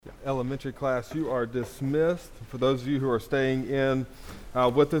Elementary class, you are dismissed. For those of you who are staying in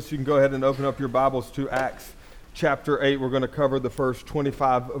with us, you can go ahead and open up your Bibles to Acts chapter 8. We're going to cover the first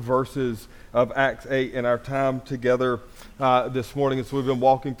 25 verses of Acts 8 in our time together this morning. And so we've been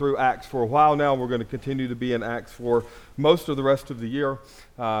walking through Acts for a while now. We're going to continue to be in Acts for most of the rest of the year.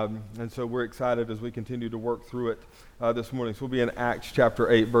 And so we're excited as we continue to work through it this morning. So we'll be in Acts chapter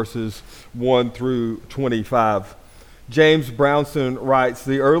 8, verses 1 through 25. James Brownson writes,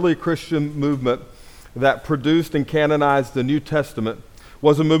 "The early Christian movement that produced and canonized the New Testament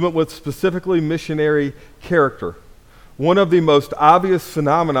was a movement with specifically missionary character. One of the most obvious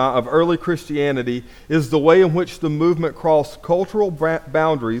phenomena of early Christianity is the way in which the movement crossed cultural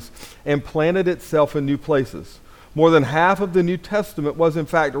boundaries and planted itself in new places. More than half of the New Testament was in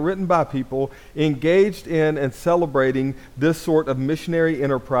fact written by people engaged in and celebrating this sort of missionary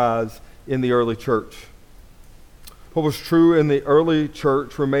enterprise in the early church. What was true in the early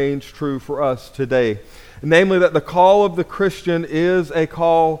church remains true for us today, namely that the call of the Christian is a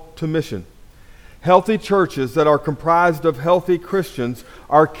call to mission. Healthy churches that are comprised of healthy Christians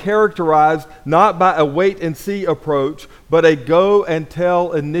are characterized not by a wait-and-see approach, but a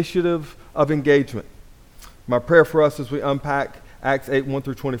go-and-tell initiative of engagement." My prayer for us as we unpack Acts 8, 1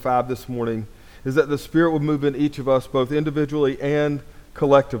 through 25 this morning is that the Spirit would move in each of us, both individually and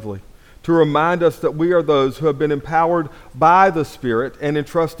collectively, to remind us that we are those who have been empowered by the Spirit and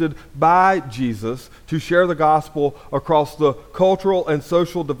entrusted by Jesus to share the gospel across the cultural and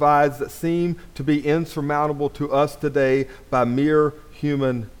social divides that seem to be insurmountable to us today by mere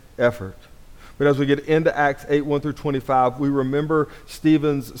human effort. But as we get into Acts 8, 1 through 25, we remember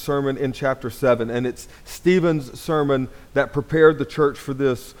Stephen's sermon in chapter 7. And it's Stephen's sermon that prepared the church for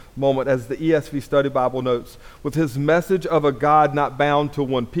this moment. As the ESV Study Bible notes, with his message of a God not bound to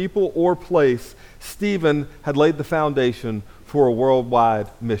one people or place, Stephen had laid the foundation for a worldwide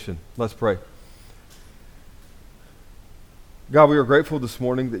mission. Let's pray. God, we are grateful this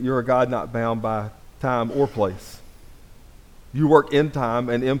morning that you're a God not bound by time or place. You work in time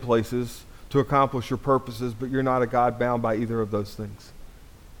and in places to accomplish your purposes, but you're not a God bound by either of those things.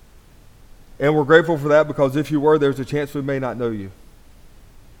 And we're grateful for that, because if you were, there's a chance we may not know you.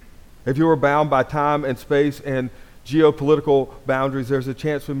 If you were bound by time and space and geopolitical boundaries, there's a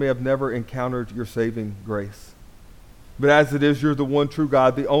chance we may have never encountered your saving grace. But as it is, you're the one true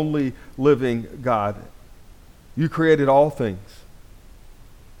God, the only living God. You created all things.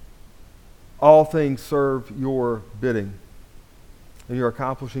 All things serve your bidding. And you're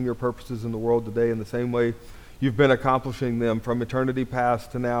accomplishing your purposes in the world today in the same way you've been accomplishing them from eternity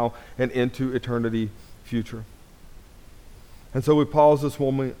past to now and into eternity future. And so we pause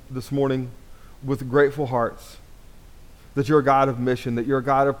this morning with grateful hearts that you're a God of mission, that you're a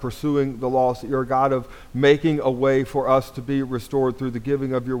God of pursuing the lost, that you're a God of making a way for us to be restored through the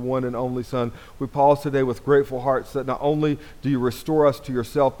giving of your one and only Son. We pause today with grateful hearts that not only do you restore us to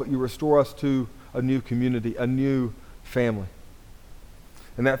yourself, but you restore us to a new community, a new family.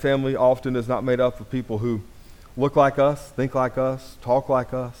 And that family often is not made up of people who look like us, think like us, talk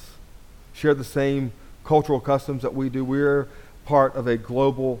like us, share the same cultural customs that we do. We're part of a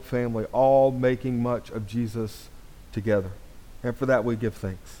global family, all making much of Jesus together. And for that we give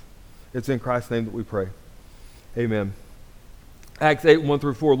thanks. It's in Christ's name that we pray. Amen. Acts 8, 1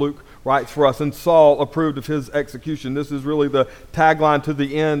 through 4, Luke writes for us, "And Saul approved of his execution." This is really the tagline to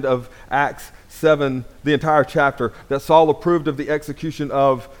the end of Acts 7, the entire chapter, that Saul approved of the execution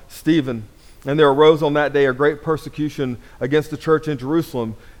of Stephen. "And there arose on that day a great persecution against the church in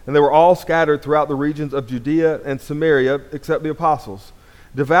Jerusalem, and they were all scattered throughout the regions of Judea and Samaria, except the apostles.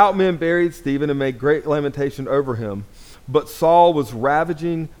 Devout men buried Stephen and made great lamentation over him. But Saul was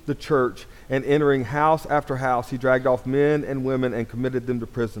ravaging the church, and entering house after house, he dragged off men and women and committed them to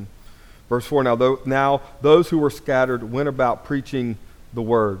prison." Verse 4, now those who were scattered went about preaching the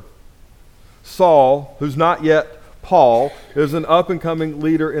word. Saul, who's not yet Paul, is an up-and-coming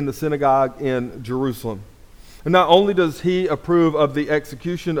leader in the synagogue in Jerusalem. And not only does he approve of the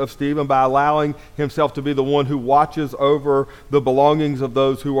execution of Stephen by allowing himself to be the one who watches over the belongings of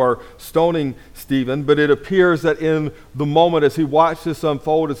those who are stoning Stephen, but it appears that in the moment as he watched this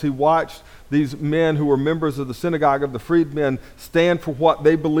unfold, as he watched these men who were members of the synagogue of the freedmen stand for what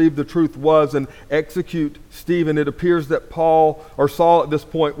they believed the truth was and execute Stephen, it appears that Saul at this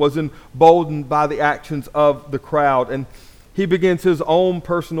point was emboldened by the actions of the crowd, and he begins his own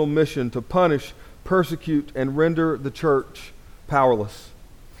personal mission to punish, persecute, and render the church powerless.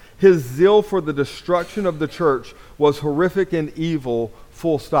 His zeal for the destruction of the church was horrific and evil,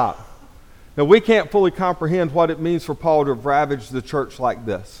 full stop. Now, we can't fully comprehend what it means for Paul to have ravaged the church like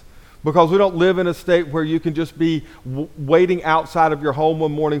this. Because we don't live in a state where you can just be waiting outside of your home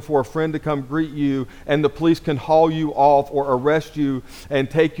one morning for a friend to come greet you and the police can haul you off or arrest you and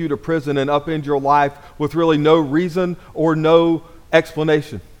take you to prison and upend your life with really no reason or no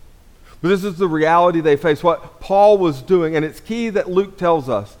explanation. But this is the reality they face. What Paul was doing, and it's key that Luke tells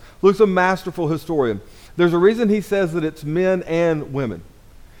us. Luke's a masterful historian. There's a reason he says that it's men and women.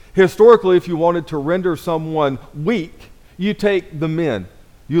 Historically, if you wanted to render someone weak, you take the men.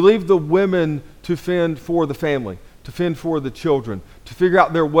 You leave the women to fend for the family, to fend for the children, to figure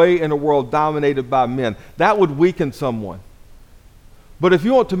out their way in a world dominated by men. That would weaken someone. But if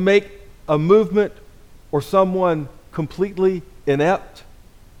you want to make a movement or someone completely inept,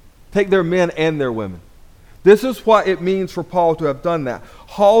 take their men and their women. This is what it means for Paul to have done that.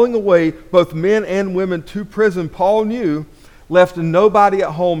 Hauling away both men and women to prison, Paul knew, left nobody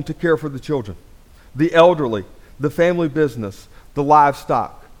at home to care for the children, the elderly, the family business, the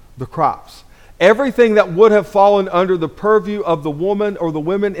livestock, the crops. Everything that would have fallen under the purview of the woman or the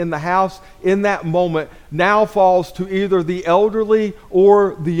women in the house in that moment now falls to either the elderly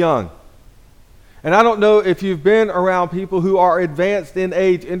or the young. And I don't know if you've been around people who are advanced in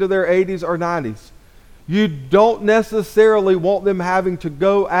age, into their 80s or 90s. You don't necessarily want them having to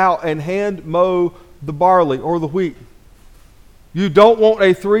go out and hand mow the barley or the wheat. You don't want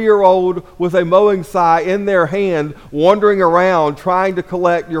a 3-year-old with a mowing scythe in their hand wandering around trying to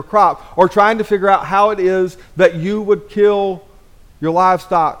collect your crop or trying to figure out how it is that you would kill your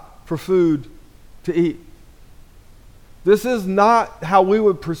livestock for food to eat. This is not how we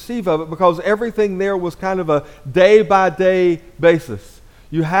would perceive of it, because everything there was kind of a day-by-day basis.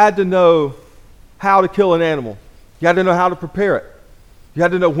 You had to know how to kill an animal. You had to know how to prepare it. You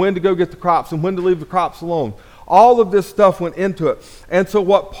had to know when to go get the crops and when to leave the crops alone. All of this stuff went into it. And so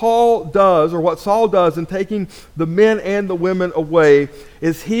what Paul does, or what Saul does in taking the men and the women away,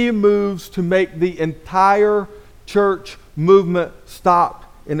 is he moves to make the entire church movement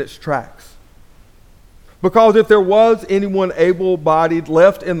stop in its tracks. Because if there was anyone able-bodied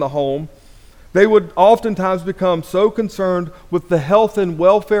left in the home, they would oftentimes become so concerned with the health and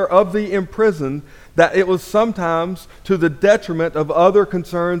welfare of the imprisoned that it was sometimes to the detriment of other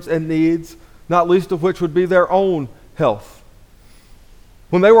concerns and needs, not least of which would be their own health.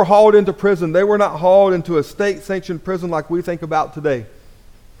 When they were hauled into prison, they were not hauled into a state-sanctioned prison like we think about today.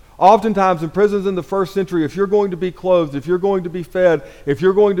 Oftentimes in prisons in the first century, if you're going to be clothed, if you're going to be fed, if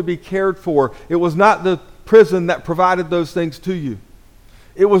you're going to be cared for, it was not the prison that provided those things to you.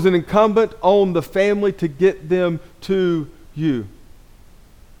 It was an incumbent on the family to get them to you.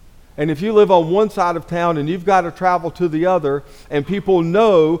 And if you live on one side of town and you've got to travel to the other, and people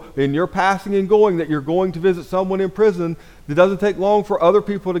know in your passing and going that you're going to visit someone in prison, it doesn't take long for other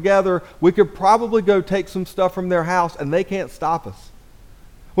people to gather. We could probably go take some stuff from their house and they can't stop us.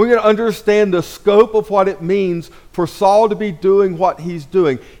 We're going to understand the scope of what it means for Saul to be doing what he's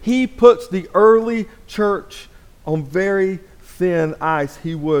doing. He puts the early church on very thin ice,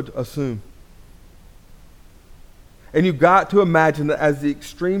 he would assume. And you've got to imagine that as the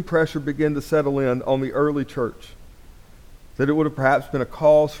extreme pressure began to settle in on the early church, that it would have perhaps been a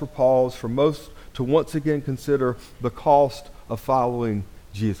cause for pause for most to once again consider the cost of following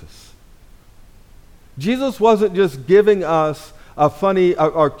Jesus. Jesus wasn't just giving us a funny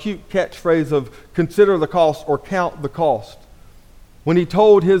or cute catchphrase of consider the cost or count the cost. When he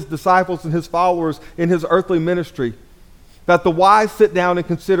told his disciples and his followers in his earthly ministry that the wise sit down and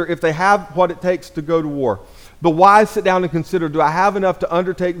consider if they have what it takes to go to war. The wise sit down and consider, do I have enough to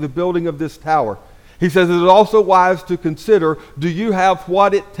undertake the building of this tower? He says it is also wise to consider, do you have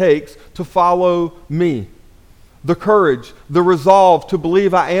what it takes to follow me? The courage, the resolve to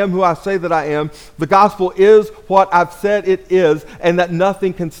believe I am who I say that I am. The gospel is what I've said it is, and that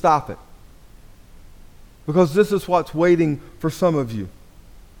nothing can stop it. Because this is what's waiting for some of you.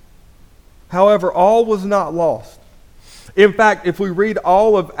 However, all was not lost. In fact, if we read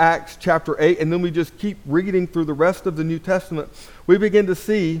all of Acts chapter 8 and then we just keep reading through the rest of the New Testament, we begin to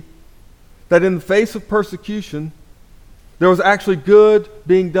see that in the face of persecution, there was actually good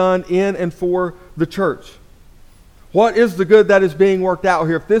being done in and for the church. What is the good that is being worked out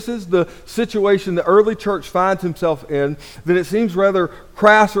here? If this is the situation the early church finds himself in, then it seems rather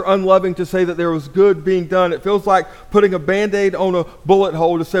crass or unloving to say that there was good being done. It feels like putting a Band-Aid on a bullet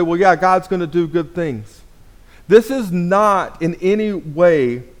hole to say, well, yeah, God's going to do good things. This is not in any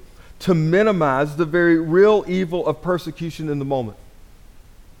way to minimize the very real evil of persecution in the moment.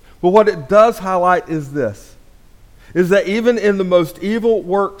 But what it does highlight is this, is that even in the most evil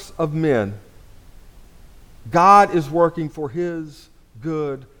works of men, God is working for his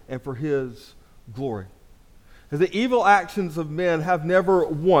good and for his glory. is the evil actions of men have never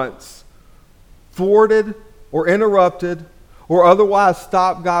once thwarted or interrupted or otherwise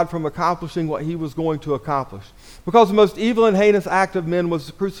stopped God from accomplishing what he was going to accomplish. Because the most evil and heinous act of men was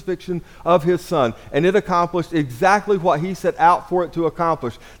the crucifixion of his Son, and it accomplished exactly what he set out for it to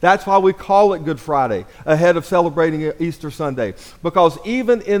accomplish. That's why we call it Good Friday, ahead of celebrating Easter Sunday. Because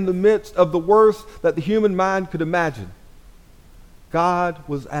even in the midst of the worst that the human mind could imagine, God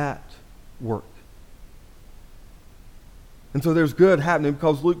was at work. And so there's good happening,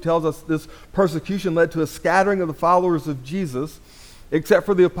 because Luke tells us this persecution led to a scattering of the followers of Jesus, except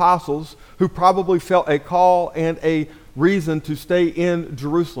for the apostles, who probably felt a call and a reason to stay in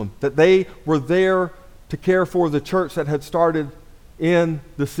Jerusalem, that they were there to care for the church that had started in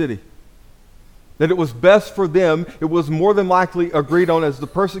the city. That it was best for them. It was more than likely agreed on as the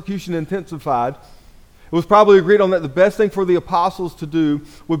persecution intensified. It was probably agreed on that the best thing for the apostles to do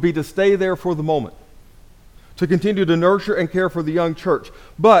would be to stay there for the moment, to continue to nurture and care for the young church.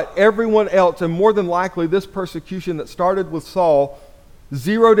 But everyone else, and more than likely this persecution that started with Saul,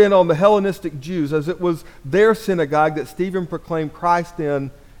 zeroed in on the Hellenistic Jews, as it was their synagogue that Stephen proclaimed Christ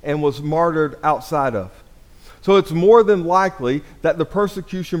in and was martyred outside of. So it's more than likely that the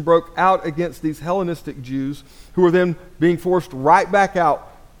persecution broke out against these Hellenistic Jews, who were then being forced right back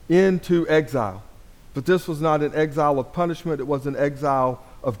out into exile. But this was not an exile of punishment, it was an exile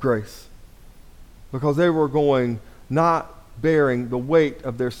of grace. Because they were going not bearing the weight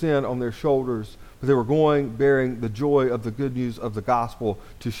of their sin on their shoulders, but they were going bearing the joy of the good news of the gospel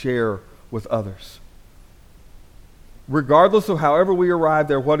to share with others. Regardless of however we arrive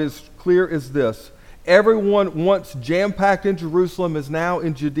there, what is clear is this: everyone once jam-packed in Jerusalem is now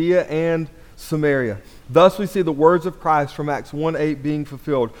in Judea and Samaria. Thus we see the words of Christ from Acts 1:8 being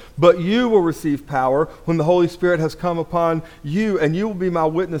fulfilled. But you will receive power when the Holy Spirit has come upon you, and you will be my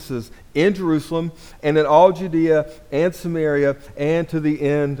witnesses in Jerusalem and in all Judea and Samaria and to the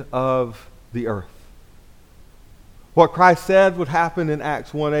end of the earth. What Christ said would happen in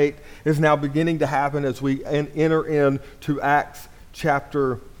Acts 1:8 is now beginning to happen as we enter into Acts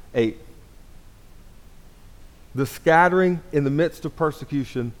chapter 8. The scattering in the midst of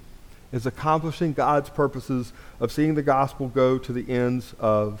persecution is accomplishing God's purposes of seeing the gospel go to the ends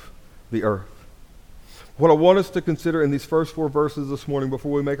of the earth. What I want us to consider in these first 4 verses this morning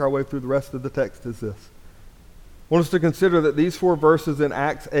before we make our way through the rest of the text is this. I want us to consider that these 4 verses in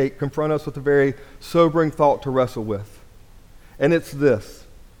Acts 8 confront us with a very sobering thought to wrestle with. And it's this: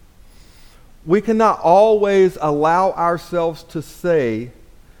 we cannot always allow ourselves to say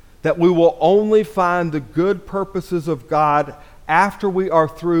that we will only find the good purposes of God after we are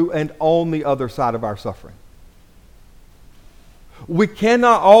through and on the other side of our suffering. We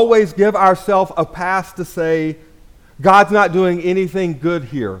cannot always give ourselves a pass to say, God's not doing anything good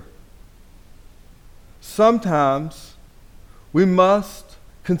here. Sometimes we must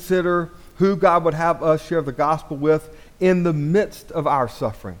consider who God would have us share the gospel with in the midst of our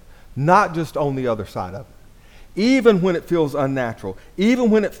suffering, not just on the other side of it. Even when it feels unnatural, even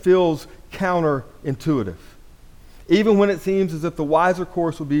when it feels counterintuitive, even when it seems as if the wiser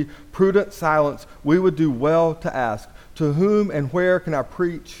course would be prudent silence, we would do well to ask, to whom and where can I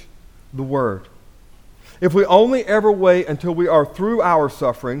preach the word? If we only ever wait until we are through our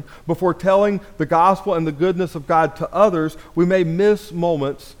suffering before telling the gospel and the goodness of God to others, we may miss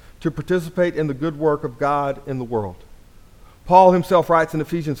moments to participate in the good work of God in the world. Paul himself writes in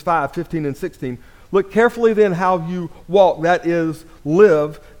Ephesians 5:15 and 16, "Look carefully then how you walk, that is,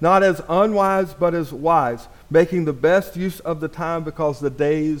 live, not as unwise but as wise, making the best use of the time because the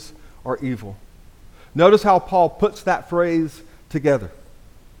days are evil." Notice how Paul puts that phrase together.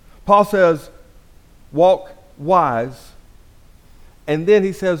 Paul says, walk wise, and then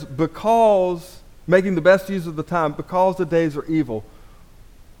he says, because, making the best use of the time, because the days are evil.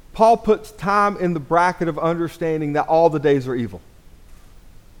 Paul puts time in the bracket of understanding that all the days are evil.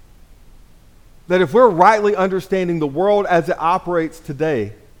 That if we're rightly understanding the world as it operates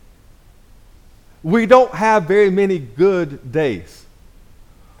today, we don't have very many good days.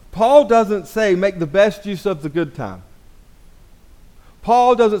 Paul doesn't say make the best use of the good time.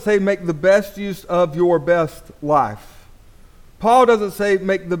 Paul doesn't say make the best use of your best life. Paul doesn't say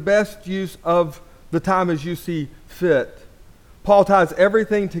make the best use of the time as you see fit. Paul ties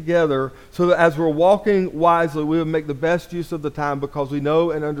everything together so that as we're walking wisely, we will make the best use of the time because we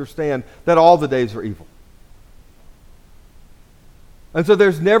know and understand that all the days are evil. And so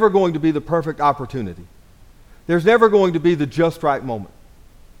there's never going to be the perfect opportunity. There's never going to be the just right moment.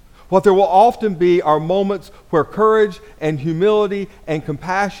 What there will often be are moments where courage and humility and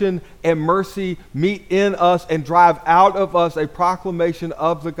compassion and mercy meet in us and drive out of us a proclamation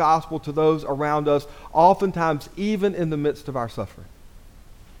of the gospel to those around us, oftentimes even in the midst of our suffering.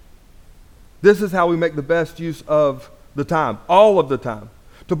 This is how we make the best use of the time, all of the time.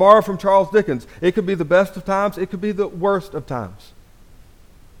 To borrow from Charles Dickens, it could be the best of times, it could be the worst of times.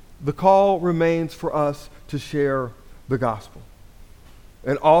 The call remains for us to share the gospel.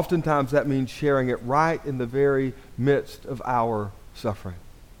 And oftentimes that means sharing it right in the very midst of our suffering.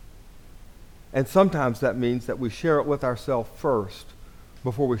 And sometimes that means that we share it with ourselves first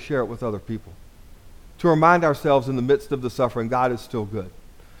before we share it with other people. To remind ourselves in the midst of the suffering, God is still good.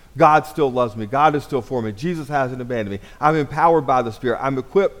 God still loves me. God is still for me. Jesus hasn't abandoned me. I'm empowered by the Spirit. I'm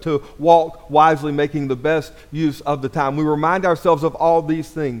equipped to walk wisely, making the best use of the time. We remind ourselves of all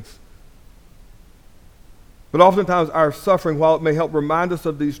these things. But oftentimes our suffering, while it may help remind us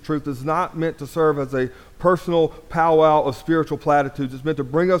of these truths, is not meant to serve as a personal powwow of spiritual platitudes. It's meant to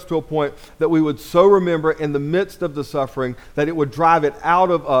bring us to a point that we would so remember in the midst of the suffering that it would drive it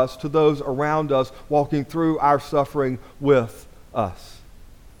out of us to those around us walking through our suffering with us.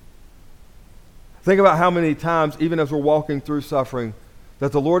 Think about how many times, even as we're walking through suffering,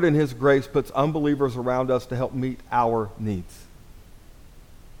 that the Lord in His grace puts unbelievers around us to help meet our needs.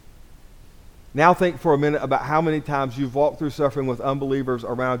 Now think for a minute about how many times you've walked through suffering with unbelievers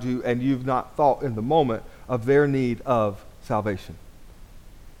around you and you've not thought in the moment of their need of salvation.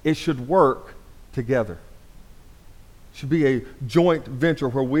 It should work together. It should be a joint venture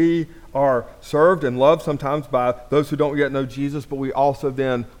where we are served and loved sometimes by those who don't yet know Jesus, but we also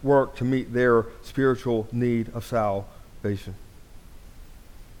then work to meet their spiritual need of salvation.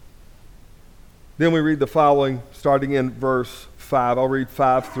 Then we read the following, starting in verse 5. I'll read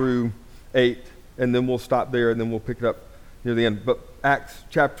 5 through 8, and then we'll stop there, and then we'll pick it up near the end. But Acts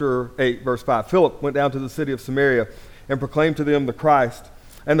chapter 8, verse 5. Philip went down to the city of Samaria and proclaimed to them the Christ.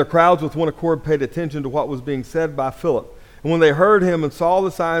 And the crowds with one accord paid attention to what was being said by Philip. And when they heard him and saw the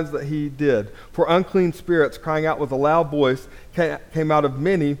signs that he did, for unclean spirits, crying out with a loud voice, came out of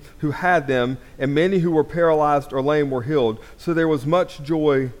many who had them, and many who were paralyzed or lame were healed. So there was much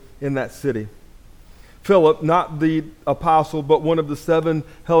joy in that city. Philip, not the apostle, but one of the 7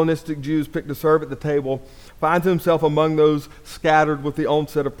 Hellenistic Jews picked to serve at the table, finds himself among those scattered with the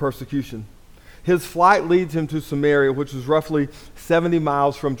onset of persecution. His flight leads him to Samaria, which is roughly 70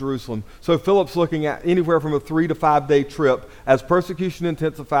 miles from Jerusalem. So Philip's looking at anywhere from a 3 to 5 day trip. As persecution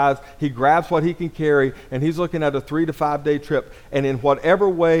intensifies, he grabs what he can carry, and he's looking at a 3 to 5 day trip. And in whatever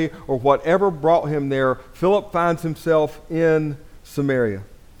way or whatever brought him there, Philip finds himself in Samaria.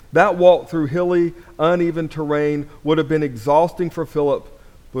 That walk through hilly, uneven terrain would have been exhausting for Philip,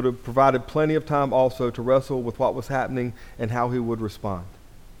 but would have provided plenty of time also to wrestle with what was happening and how he would respond.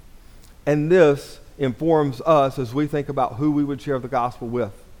 And this informs us as we think about who we would share the gospel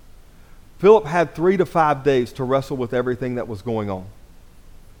with. Philip had 3 to 5 days to wrestle with everything that was going on,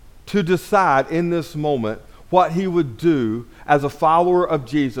 to decide in this moment what he would do as a follower of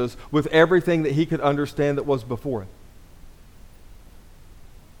Jesus with everything that he could understand that was before him.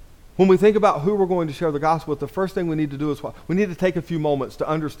 When we think about who we're going to share the gospel with, the first thing we need to do is we need to take a few moments to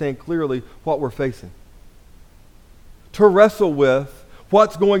understand clearly what we're facing. To wrestle with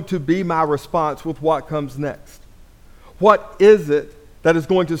what's going to be my response with what comes next. What is it that is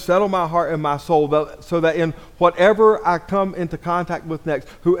going to settle my heart and my soul so that in whatever I come into contact with next,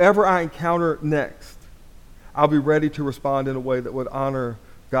 whoever I encounter next, I'll be ready to respond in a way that would honor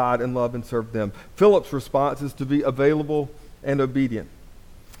God and love and serve them. Philip's response is to be available and obedient.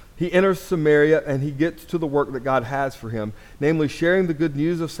 He enters Samaria and he gets to the work that God has for him, namely sharing the good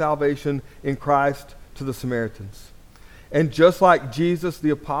news of salvation in Christ to the Samaritans. And just like Jesus,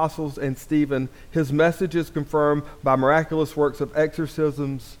 the apostles, and Stephen, his message is confirmed by miraculous works of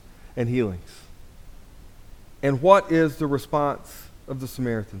exorcisms and healings. And what is the response of the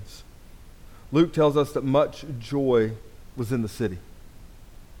Samaritans? Luke tells us that much joy was in the city.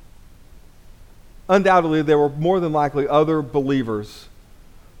 Undoubtedly, there were more than likely other believers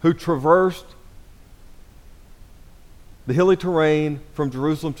who traversed the hilly terrain from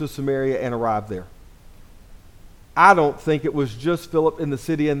Jerusalem to Samaria and arrived there. I don't think it was just Philip in the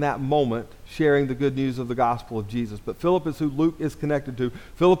city in that moment sharing the good news of the gospel of Jesus. But Philip is who Luke is connected to.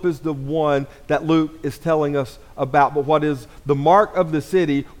 Philip is the one that Luke is telling us about. But what is the mark of the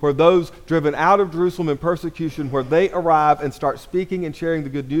city where those driven out of Jerusalem in persecution, where they arrive and start speaking and sharing the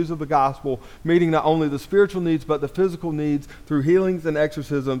good news of the gospel, meeting not only the spiritual needs but the physical needs through healings and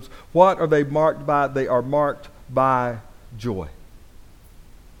exorcisms, what are they marked by? They are marked by joy.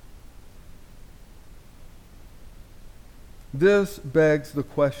 This begs the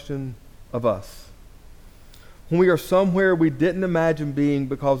question of us. When we are somewhere we didn't imagine being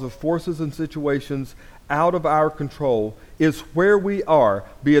because of forces and situations out of our control, is where we are,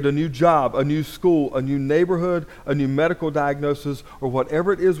 be it a new job, a new school, a new neighborhood, a new medical diagnosis, or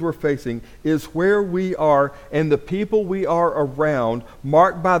whatever it is we're facing, is where we are and the people we are around,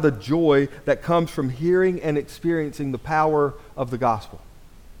 marked by the joy that comes from hearing and experiencing the power of the gospel.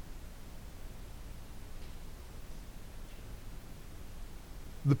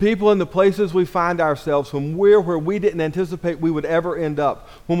 The people and the places we find ourselves when we're where we didn't anticipate we would ever end up,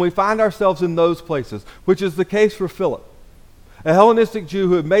 when we find ourselves in those places, which is the case for Philip, a Hellenistic Jew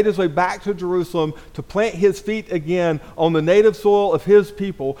who had made his way back to Jerusalem to plant his feet again on the native soil of his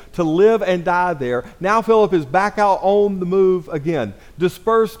people, to live and die there. Now Philip is back out on the move again,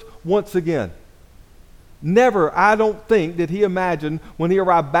 dispersed once again. Never, I don't think, did he imagine when he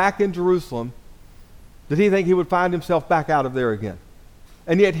arrived back in Jerusalem, did he think he would find himself back out of there again.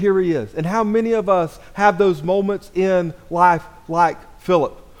 And yet here he is. And how many of us have those moments in life like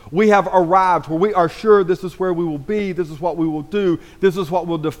Philip? We have arrived where we are sure this is where we will be, this is what we will do, this is what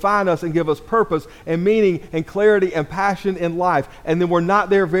will define us and give us purpose and meaning and clarity and passion in life. And then we're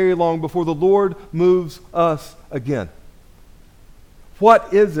not there very long before the Lord moves us again.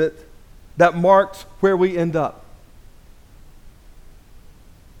 What is it that marks where we end up?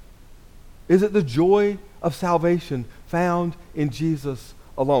 Is it the joy of salvation found in Jesus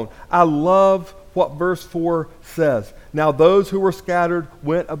alone? I love what verse 4 says. Now those who were scattered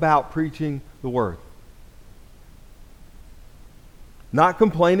went about preaching the word. Not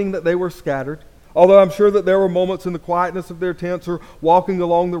complaining that they were scattered, although I'm sure that there were moments in the quietness of their tents or walking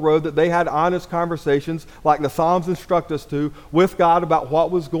along the road that they had honest conversations, like the Psalms instruct us to, with God about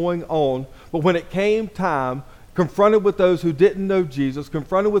what was going on. But when it came time, confronted with those who didn't know Jesus,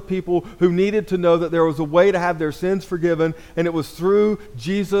 confronted with people who needed to know that there was a way to have their sins forgiven, and it was through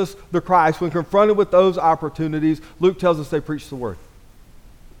Jesus the Christ. When confronted with those opportunities, Luke tells us they preached the word.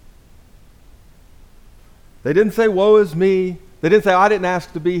 They didn't say, woe is me. They didn't say, I didn't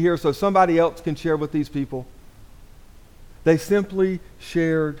ask to be here so somebody else can share with these people. They simply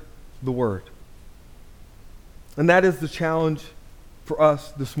shared the word. And that is the challenge for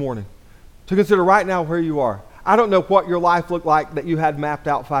us this morning. To consider right now where you are. I don't know what your life looked like that you had mapped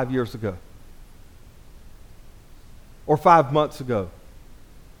out 5 years ago, or 5 months ago,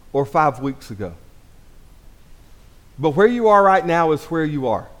 or 5 weeks ago. But where you are right now is where you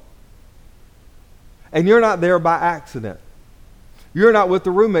are. And you're not there by accident. You're not with the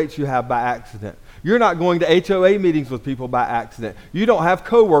roommates you have by accident. You're not going to HOA meetings with people by accident. You don't have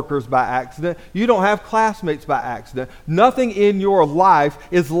coworkers by accident. You don't have classmates by accident. Nothing in your life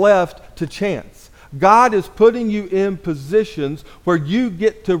is left to chance. God is putting you in positions where you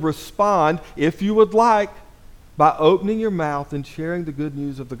get to respond, if you would like, by opening your mouth and sharing the good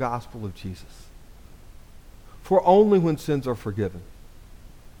news of the gospel of Jesus. For only when sins are forgiven,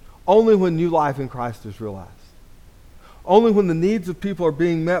 only when new life in Christ is realized, only when the needs of people are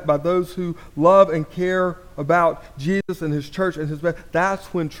being met by those who love and care about Jesus and his church and his best, that's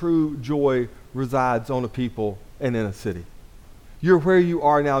when true joy resides on a people and in a city. You're where you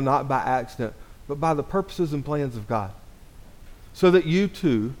are now not by accident, but by the purposes and plans of God. So that you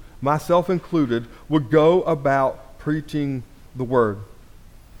too, myself included, would go about preaching the word.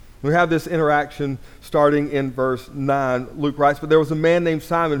 We have this interaction starting in verse 9. Luke writes, but there was a man named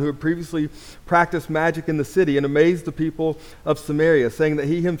Simon who had previously practiced magic in the city and amazed the people of Samaria, saying that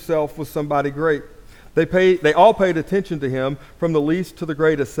he himself was somebody great. They all paid attention to him, from the least to the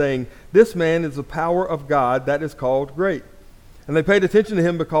greatest, saying, this man is the power of God that is called great. And they paid attention to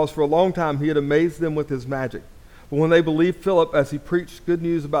him because for a long time he had amazed them with his magic. But when they believed Philip as he preached good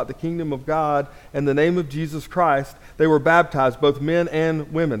news about the kingdom of God and the name of Jesus Christ, they were baptized, both men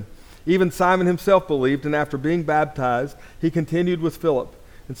and women. Even Simon himself believed, and after being baptized, he continued with Philip.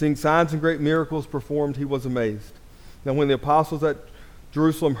 And seeing signs and great miracles performed, he was amazed. Now when the apostles at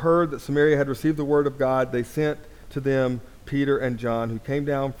Jerusalem heard that Samaria had received the word of God, they sent to them Peter and John, who came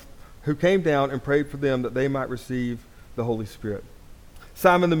down and prayed for them that they might receive the Holy Spirit.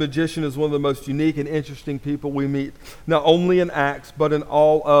 Simon the magician is one of the most unique and interesting people we meet, not only in Acts, but in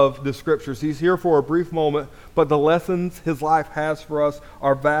all of the scriptures. He's here for a brief moment, but the lessons his life has for us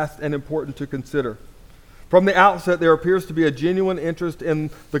are vast and important to consider. From the outset, there appears to be a genuine interest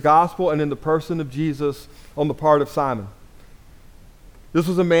in the gospel and in the person of Jesus on the part of Simon. This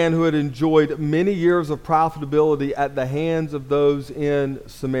was a man who had enjoyed many years of profitability at the hands of those in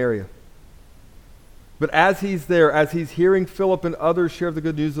Samaria. But as he's there, as he's hearing Philip and others share the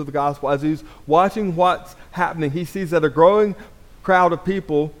good news of the gospel, as he's watching what's happening, he sees that a growing crowd of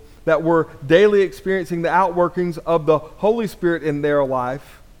people that were daily experiencing the outworkings of the Holy Spirit in their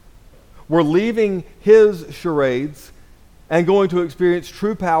life were leaving his charades and going to experience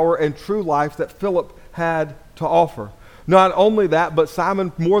true power and true life that Philip had to offer. Not only that, but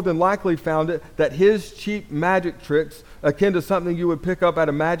Simon more than likely found it that his cheap magic tricks, akin to something you would pick up at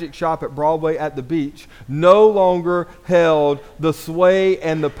a magic shop at Broadway at the beach, no longer held the sway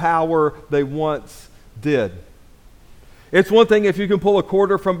and the power they once did. It's one thing if you can pull a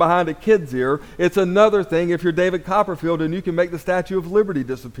quarter from behind a kid's ear. It's another thing if you're David Copperfield and you can make the Statue of Liberty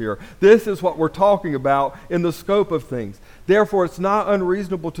disappear. This is what we're talking about in the scope of things. Therefore, it's not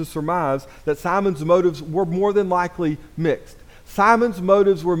unreasonable to surmise that Simon's motives were more than likely mixed. Simon's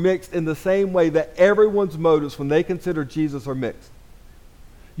motives were mixed in the same way that everyone's motives when they consider Jesus are mixed.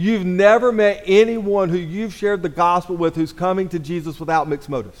 You've never met anyone who you've shared the gospel with who's coming to Jesus without mixed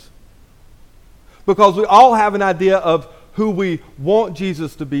motives. Because we all have an idea of who we want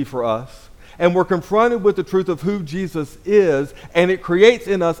Jesus to be for us, and we're confronted with the truth of who Jesus is, and it creates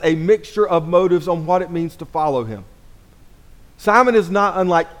in us a mixture of motives on what it means to follow him. Simon is not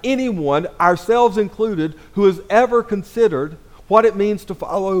unlike anyone, ourselves included, who has ever considered what it means to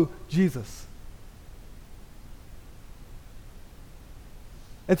follow Jesus.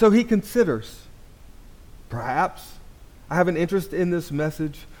 And so he considers, perhaps I have an interest in this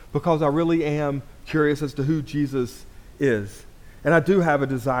message because I really am curious as to who Jesus is. And I do have a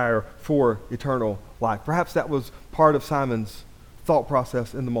desire for eternal life. Perhaps that was part of Simon's thought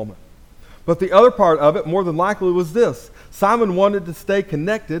process in the moment. But the other part of it, more than likely, was this. Simon wanted to stay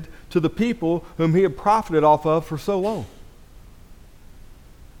connected to the people whom he had profited off of for so long.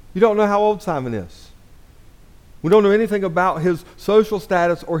 You don't know how old Simon is. We don't know anything about his social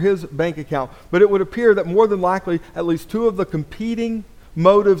status or his bank account, but it would appear that more than likely at least two of the competing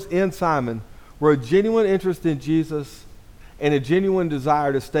motives in Simon were a genuine interest in Jesus and a genuine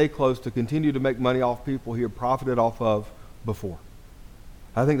desire to stay close, to continue to make money off people he had profited off of before.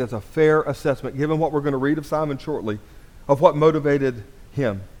 I think that's a fair assessment, given what we're going to read of Simon shortly, of what motivated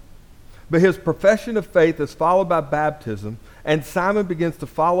him. But his profession of faith is followed by baptism, and Simon begins to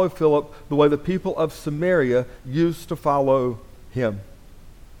follow Philip the way the people of Samaria used to follow him.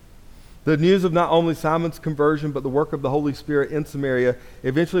 The news of not only Simon's conversion, but the work of the Holy Spirit in Samaria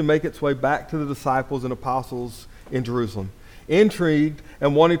eventually make its way back to the disciples and apostles in Jerusalem. Intrigued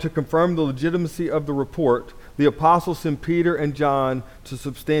and wanting to confirm the legitimacy of the report, the apostles send Peter and John to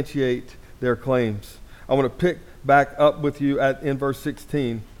substantiate their claims. I want to pick back up with you in verse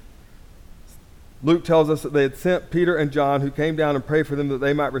 16. Luke tells us that they had sent Peter and John, who came down and prayed for them that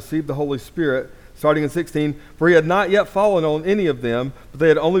they might receive the Holy Spirit. Starting in 16, for he had not yet fallen on any of them, but they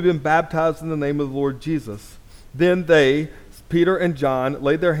had only been baptized in the name of the Lord Jesus. Then they, Peter and John,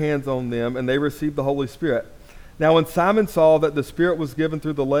 laid their hands on them, and they received the Holy Spirit. Now when Simon saw that the Spirit was given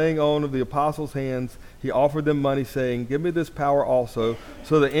through the laying on of the apostles' hands, he offered them money, saying, give me this power also,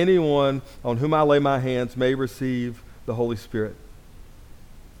 so that anyone on whom I lay my hands may receive the Holy Spirit.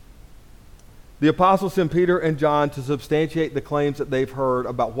 The apostles send Peter and John to substantiate the claims that they've heard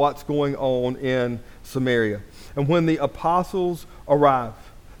about what's going on in Samaria. And when the apostles arrive,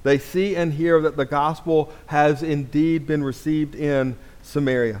 they see and hear that the gospel has indeed been received in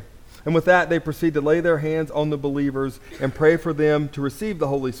Samaria. And with that, they proceed to lay their hands on the believers and pray for them to receive the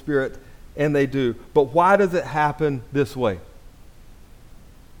Holy Spirit, and they do. But why does it happen this way?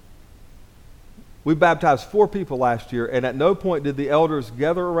 We baptized 4 people last year, and at no point did the elders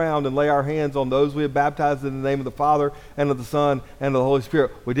gather around and lay our hands on those we had baptized in the name of the Father and of the Son and of the Holy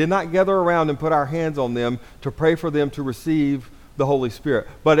Spirit. We did not gather around and put our hands on them to pray for them to receive the Holy Spirit.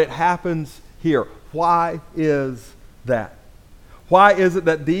 But it happens here. Why is that? Why is it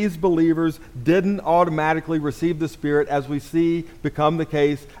that these believers didn't automatically receive the Spirit, as we see become the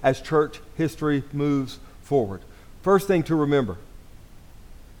case as church history moves forward? First thing to remember,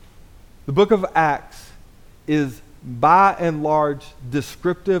 the book of Acts is by and large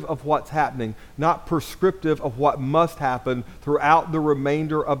descriptive of what's happening, not prescriptive of what must happen throughout the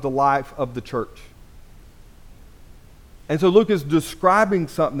remainder of the life of the church. And so Luke is describing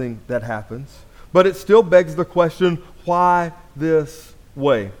something that happens, but it still begs the question, why this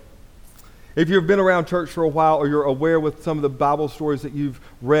way? If you've been around church for a while, or you're aware with some of the Bible stories that you've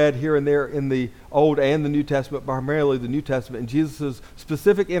read here and there in the Old and the New Testament, primarily the New Testament, and Jesus'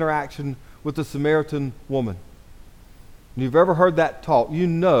 specific interaction with the Samaritan woman, and you've ever heard that taught, you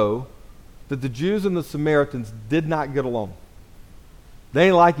know that the Jews and the Samaritans did not get along. They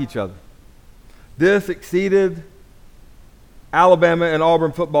ain't like each other. This exceeded Alabama and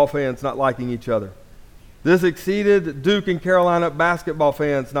Auburn football fans not liking each other. This exceeded Duke and Carolina basketball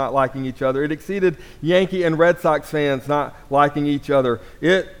fans not liking each other. It exceeded Yankee and Red Sox fans not liking each other.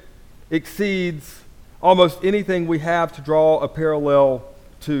 It exceeds almost anything we have to draw a parallel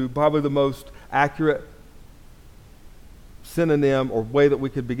to. Probably the most accurate synonym or way that we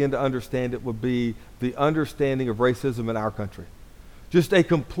could begin to understand it would be the understanding of racism in our country. Just a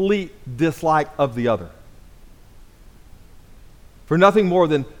complete dislike of the other. For nothing more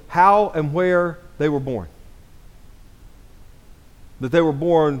than how and where they were born. That they were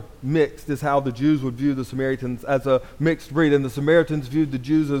born mixed is how the Jews would view the Samaritans, as a mixed breed. And the Samaritans viewed the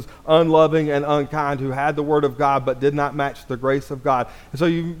Jews as unloving and unkind, who had the word of God but did not match the grace of God. And so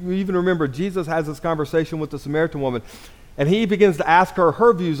you even remember Jesus has this conversation with the Samaritan woman, and he begins to ask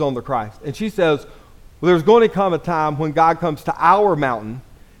her views on the Christ. And she says, well, there's going to come a time when God comes to our mountain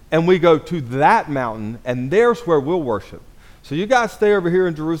and we go to that mountain, and there's where we'll worship. So you guys stay over here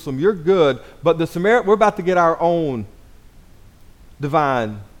in Jerusalem, you're good, but we're about to get our own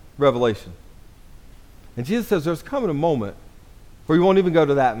divine revelation. And Jesus says there's coming a moment where you won't even go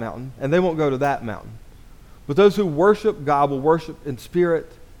to that mountain, and they won't go to that mountain. But those who worship God will worship in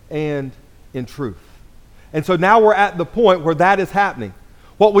spirit and in truth. And so now we're at the point where that is happening.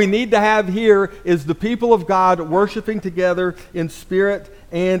 What we need to have here is the people of God worshiping together in spirit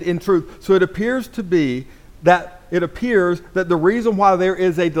and in truth. So it appears that the reason why there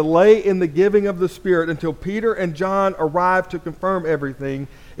is a delay in the giving of the Spirit until Peter and John arrive to confirm everything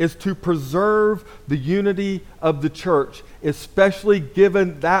is to preserve the unity of the church, especially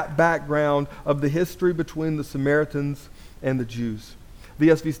given that background of the history between the Samaritans and the Jews. The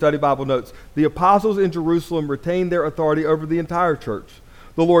ESV Study Bible notes, the apostles in Jerusalem retained their authority over the entire church.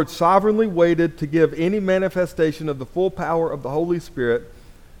 The Lord sovereignly waited to give any manifestation of the full power of the Holy Spirit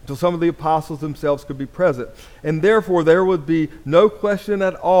until some of the apostles themselves could be present. And therefore there would be no question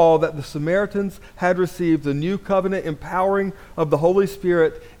at all that the Samaritans had received the new covenant empowering of the Holy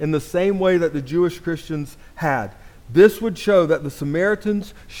Spirit in the same way that the Jewish Christians had. This would show that the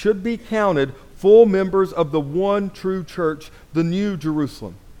Samaritans should be counted full members of the one true church, the New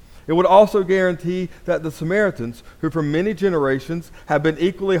Jerusalem. It would also guarantee that the Samaritans, who for many generations have been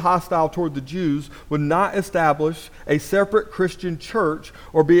equally hostile toward the Jews, would not establish a separate Christian church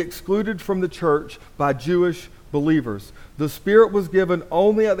or be excluded from the church by Jewish believers. The Spirit was given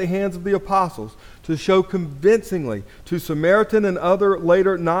only at the hands of the apostles to show convincingly to Samaritan and other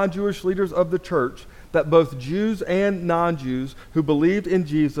later non-Jewish leaders of the church that both Jews and non-Jews who believed in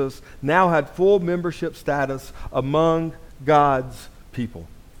Jesus now had full membership status among God's people.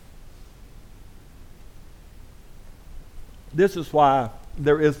 This is why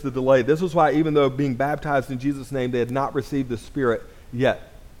there is the delay. This is why, even though being baptized in Jesus' name, they had not received the Spirit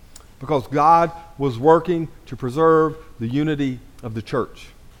yet. Because God was working to preserve the unity of the church.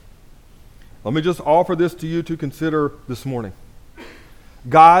 Let me just offer this to you to consider this morning.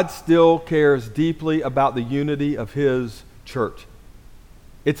 God still cares deeply about the unity of His church.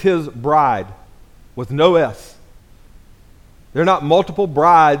 It's His bride with no S. There are not multiple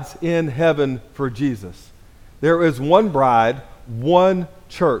brides in heaven for Jesus. There is one bride, one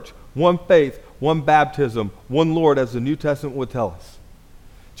church, one faith, one baptism, one Lord, as the New Testament would tell us.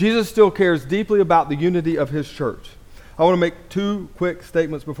 Jesus still cares deeply about the unity of His church. I want to make two quick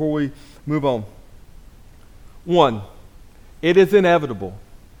statements before we move on. One, it is inevitable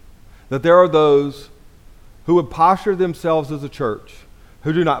that there are those who would posture themselves as a church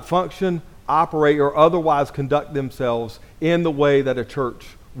who do not function, operate, or otherwise conduct themselves in the way that a church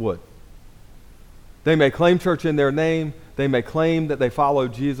would. They may claim church in their name. They may claim that they follow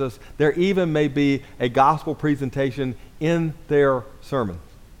Jesus. There even may be a gospel presentation in their sermons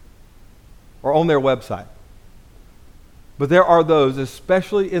or on their website. But there are those,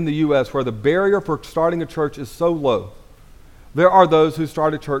 especially in the U.S., where the barrier for starting a church is so low. There are those who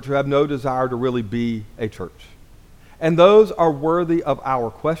start a church who have no desire to really be a church. And those are worthy of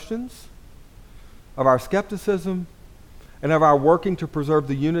our questions, of our skepticism, and of our working to preserve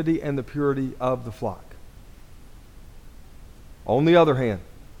the unity and the purity of the flock. On the other hand,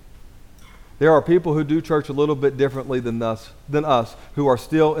 there are people who do church a little bit differently than us who are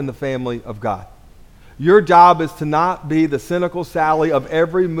still in the family of God. Your job is to not be the cynical Sally of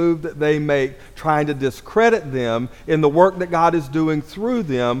every move that they make, trying to discredit them in the work that God is doing through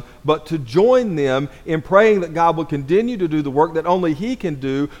them, but to join them in praying that God will continue to do the work that only He can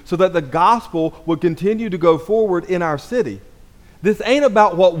do so that the gospel will continue to go forward in our city. This ain't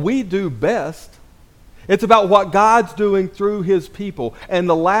about what we do best. It's about what God's doing through His people. And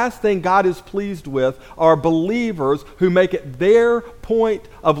the last thing God is pleased with are believers who make it their point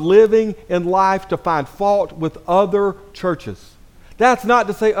of living in life to find fault with other churches. That's not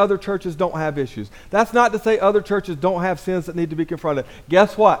to say other churches don't have issues. That's not to say other churches don't have sins that need to be confronted.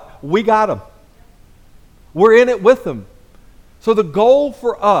 Guess what? We got them. We're in it with them. So the goal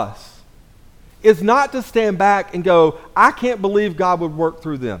for us is not to stand back and go, I can't believe God would work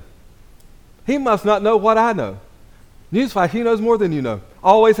through them. He must not know what I know. Newsflash, he knows more than you know.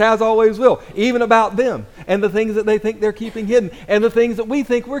 Always has, always will. Even about them and the things that they think they're keeping hidden and the things that we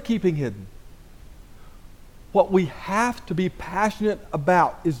think we're keeping hidden. What we have to be passionate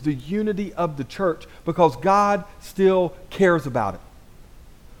about is the unity of the church, because God still cares about it.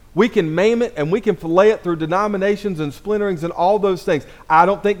 We can maim it and we can fillet it through denominations and splinterings and all those things. I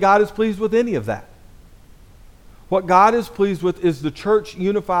don't think God is pleased with any of that. What God is pleased with is the church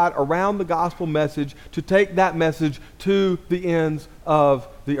unified around the gospel message to take that message to the ends of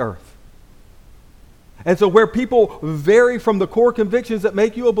the earth. And so where people vary from the core convictions that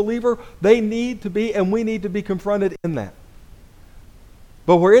make you a believer, they need to be, and we need to be confronted in that.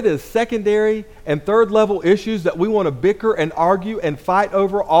 But where it is secondary and third level issues that we want to bicker and argue and fight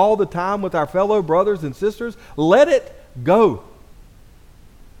over all the time with our fellow brothers and sisters, let it go.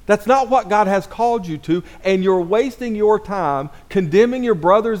 That's not what God has called you to, and you're wasting your time condemning your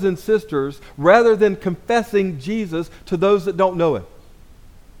brothers and sisters rather than confessing Jesus to those that don't know him.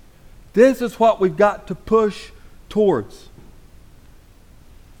 This is what we've got to push towards.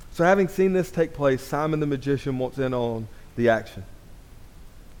 So having seen this take place, Simon the magician wants in on the action.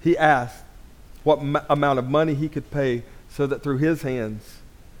 He asked what amount of money he could pay so that through his hands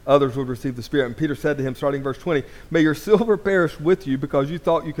others would receive the Spirit. And Peter said to him, starting verse 20, "May your silver perish with you, because you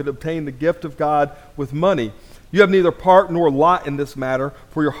thought you could obtain the gift of God with money. You have neither part nor lot in this matter,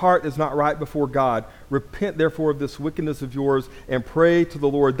 for your heart is not right before God. Repent therefore of this wickedness of yours, and pray to the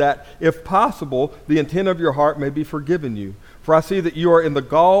Lord that, if possible, the intent of your heart may be forgiven you. For I see that you are in the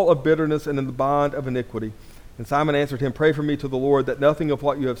gall of bitterness and in the bond of iniquity." And Simon answered him, "Pray for me to the Lord, that nothing of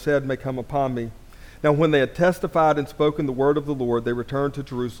what you have said may come upon me." Now when they had testified and spoken the word of the Lord, they returned to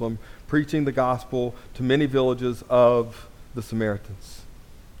Jerusalem, preaching the gospel to many villages of the Samaritans.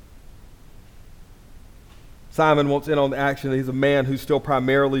 Simon wants in on the action. He's a man who's still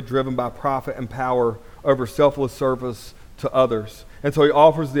primarily driven by profit and power over selfless service to others. And so he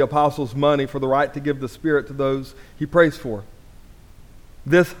offers the apostles money for the right to give the Spirit to those he prays for.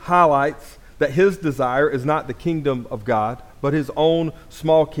 This highlights that his desire is not the kingdom of God, but his own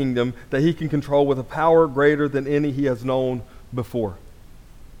small kingdom that he can control with a power greater than any he has known before.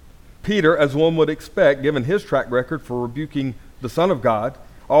 Peter, as one would expect, given his track record for rebuking the Son of God,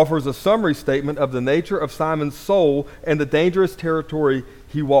 offers a summary statement of the nature of Simon's soul and the dangerous territory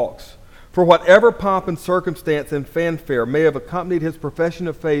he walks. For whatever pomp and circumstance and fanfare may have accompanied his profession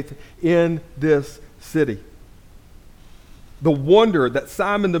of faith in this city, the wonder that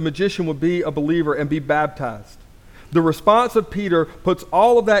Simon the magician would be a believer and be baptized, the response of Peter puts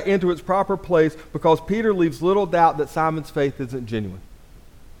all of that into its proper place, because Peter leaves little doubt that Simon's faith isn't genuine.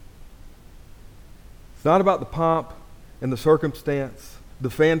 It's not about the pomp and the circumstance, the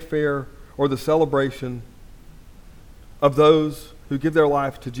fanfare, or the celebration of those who give their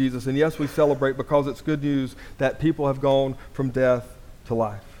life to Jesus. And yes, we celebrate because it's good news that people have gone from death to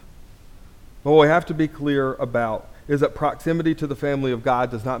life. But what we have to be clear about is that proximity to the family of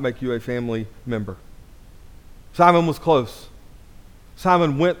God does not make you a family member. Simon was close.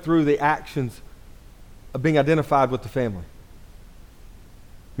 Simon went through the actions of being identified with the family.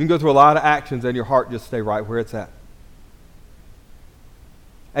 You can go through a lot of actions and your heart just stay right where it's at.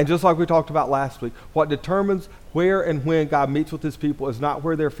 And just like we talked about last week, what determines where and when God meets with his people is not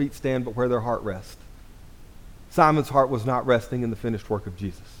where their feet stand, but where their heart rests. Simon's heart was not resting in the finished work of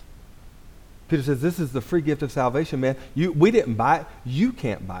Jesus. Peter says, this is the free gift of salvation, man. We didn't buy it. You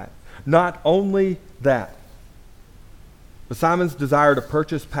can't buy it. Not only that, but Simon's desire to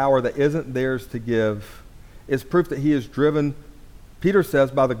purchase power that isn't theirs to give is proof that he is driven, Peter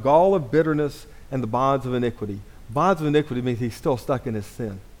says, by the gall of bitterness and the bonds of iniquity. Bonds of iniquity means he's still stuck in his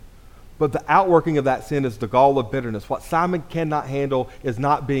sin. But the outworking of that sin is the gall of bitterness. What Simon cannot handle is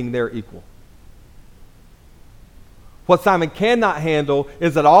not being their equal. What Simon cannot handle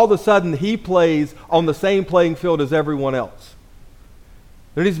is that all of a sudden he plays on the same playing field as everyone else.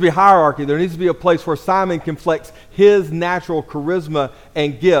 There needs to be hierarchy. There needs to be a place where Simon can flex his natural charisma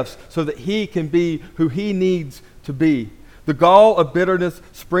and gifts so that he can be who he needs to be. The gall of bitterness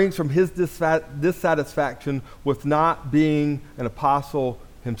springs from his dissatisfaction with not being an apostle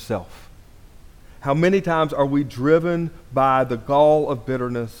himself. How many times are we driven by the gall of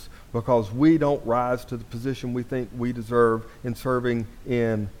bitterness because we don't rise to the position we think we deserve in serving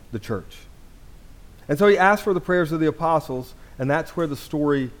in the church? And so he asked for the prayers of the apostles, and that's where the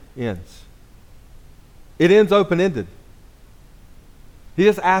story ends. It ends open-ended. He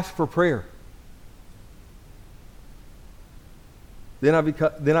just asked for prayer. The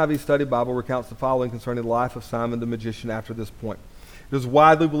NIV Study Bible recounts the following concerning the life of Simon the magician after this point. It is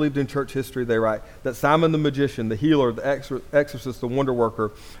widely believed in church history, they write, that Simon the magician, the healer, the exorcist, the wonder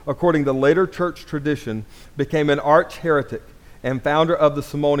worker, according to later church tradition, became an arch heretic and founder of the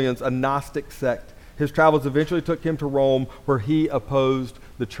Simonians, a Gnostic sect. His travels eventually took him to Rome, where he opposed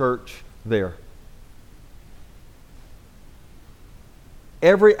the church there.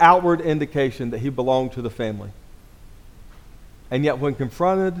 Every outward indication that he belonged to the family. And yet when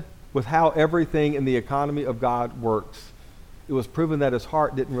confronted with how everything in the economy of God works, it was proven that his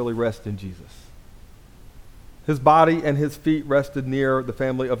heart didn't really rest in Jesus. His body and his feet rested near the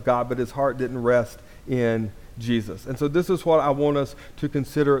family of God, but his heart didn't rest in Jesus. And so this is what I want us to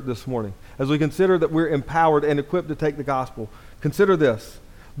consider this morning. As we consider that we're empowered and equipped to take the gospel, consider this.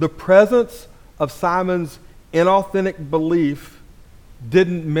 The presence of Simon's inauthentic belief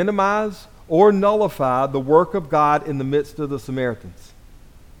didn't minimize or nullify the work of God in the midst of the Samaritans.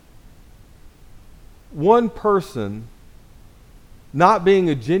 One person not being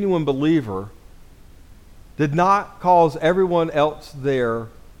a genuine believer did not cause everyone else there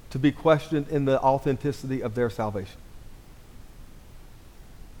to be questioned in the authenticity of their salvation.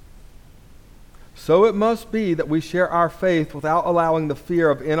 So it must be that we share our faith without allowing the fear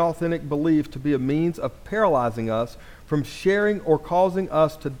of inauthentic belief to be a means of paralyzing us from sharing or causing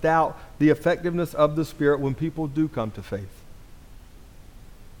us to doubt the effectiveness of the Spirit when people do come to faith.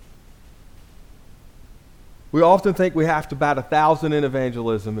 We often think we have to bat 1,000 in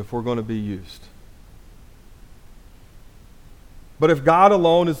evangelism if we're going to be used. But if God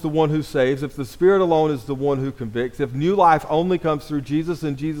alone is the one who saves, if the Spirit alone is the one who convicts, if new life only comes through Jesus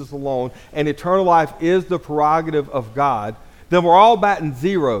and Jesus alone, and eternal life is the prerogative of God, then we're all batting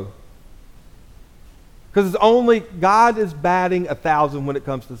zero. Because it's only God is batting 1,000 when it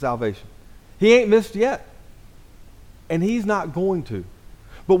comes to salvation. He ain't missed yet. And he's not going to.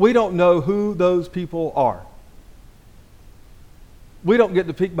 But we don't know who those people are. We don't get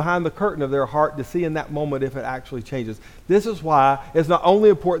to peek behind the curtain of their heart to see in that moment if it actually changes. This is why it's not only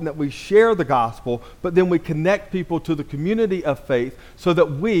important that we share the gospel, but then we connect people to the community of faith so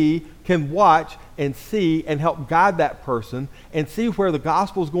that we can watch and see and help guide that person and see where the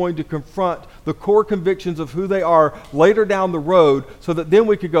gospel is going to confront the core convictions of who they are later down the road, so that then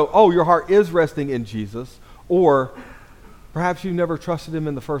we could go, oh, your heart is resting in Jesus, or perhaps you never trusted him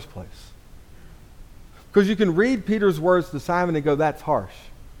in the first place. Because you can read Peter's words to Simon and go, that's harsh.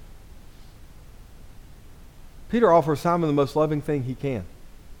 Peter offers Simon the most loving thing he can.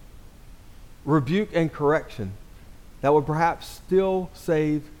 Rebuke and correction that would perhaps still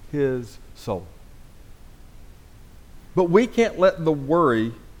save his soul. But we can't let the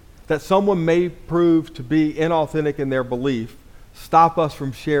worry that someone may prove to be inauthentic in their belief stop us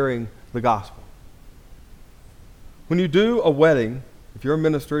from sharing the gospel. When you do a wedding, if you're a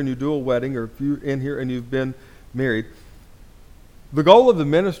minister and you do a wedding, or if you're in here and you've been married, the goal of the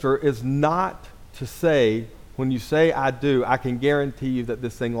minister is not to say, when you say I do, I can guarantee you that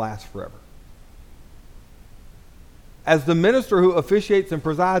this thing lasts forever. As the minister who officiates and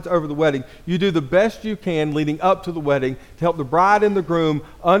presides over the wedding, you do the best you can leading up to the wedding to help the bride and the groom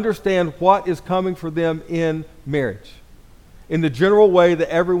understand what is coming for them in marriage, in the general way that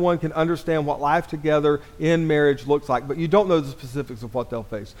everyone can understand what life together in marriage looks like. But you don't know the specifics of what they'll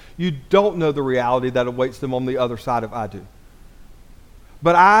face. You don't know the reality that awaits them on the other side of I do.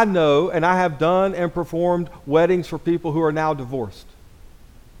 But I know, and I have done and performed weddings for people who are now divorced.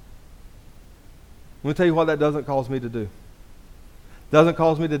 Let me tell you what that doesn't cause me to do. It doesn't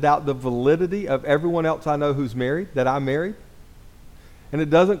cause me to doubt the validity of everyone else I know who's married, that I married. And it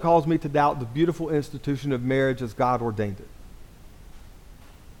doesn't cause me to doubt the beautiful institution of marriage as God ordained it.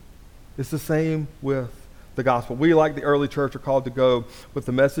 It's the same with the gospel. We, like the early church, are called to go with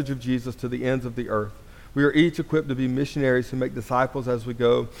the message of Jesus to the ends of the earth. We are each equipped to be missionaries who make disciples as we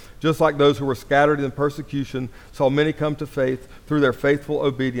go, just like those who were scattered in persecution saw many come to faith through their faithful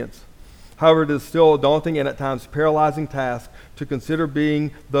obedience. However, it is still a daunting and at times paralyzing task to consider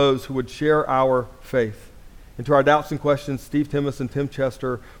being those who would share our faith. And to our doubts and questions, Steve Timmis and Tim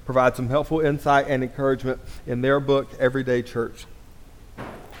Chester provide some helpful insight and encouragement in their book, Everyday Church.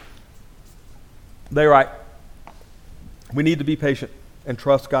 They write, we need to be patient and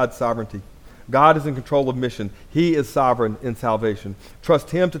trust God's sovereignty. God is in control of mission. He is sovereign in salvation. Trust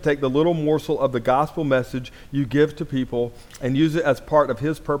him to take the little morsel of the gospel message you give to people and use it as part of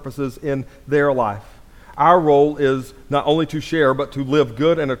his purposes in their life. Our role is not only to share, but to live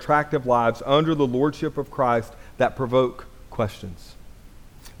good and attractive lives under the lordship of Christ that provoke questions.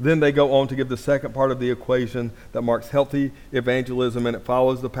 Then they go on to give the second part of the equation that marks healthy evangelism, and it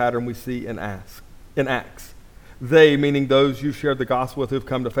follows the pattern we see in Acts. They, meaning those you shared the gospel with who've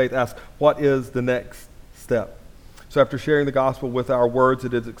come to faith, ask, what is the next step? So after sharing the gospel with our words,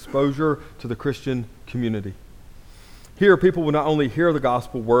 it is exposure to the Christian community. Here, people will not only hear the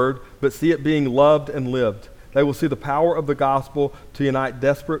gospel word, but see it being loved and lived. They will see the power of the gospel to unite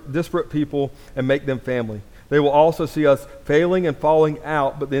disparate people and make them family. They will also see us failing and falling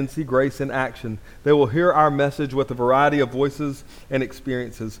out, but then see grace in action. They will hear our message with a variety of voices and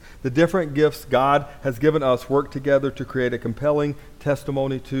experiences. The different gifts God has given us work together to create a compelling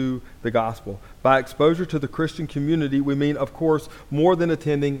testimony to the gospel. By exposure to the Christian community, we mean, of course, more than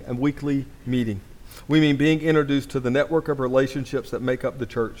attending a weekly meeting. We mean being introduced to the network of relationships that make up the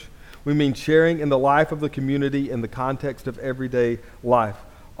church. We mean sharing in the life of the community in the context of everyday life.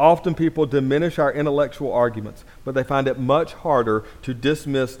 Often people diminish our intellectual arguments, but they find it much harder to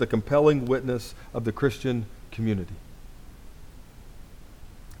dismiss the compelling witness of the Christian community.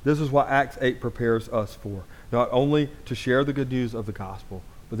 This is what Acts 8 prepares us for, not only to share the good news of the gospel,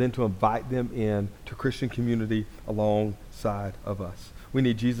 but then to invite them in to Christian community alongside of us. We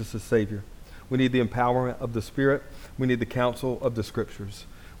need Jesus as Savior. We need the empowerment of the Spirit. We need the counsel of the Scriptures.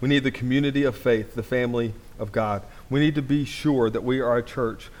 We need the community of faith, the family of God. We need to be sure that we are a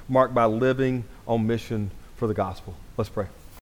church marked by living on mission for the gospel. Let's pray.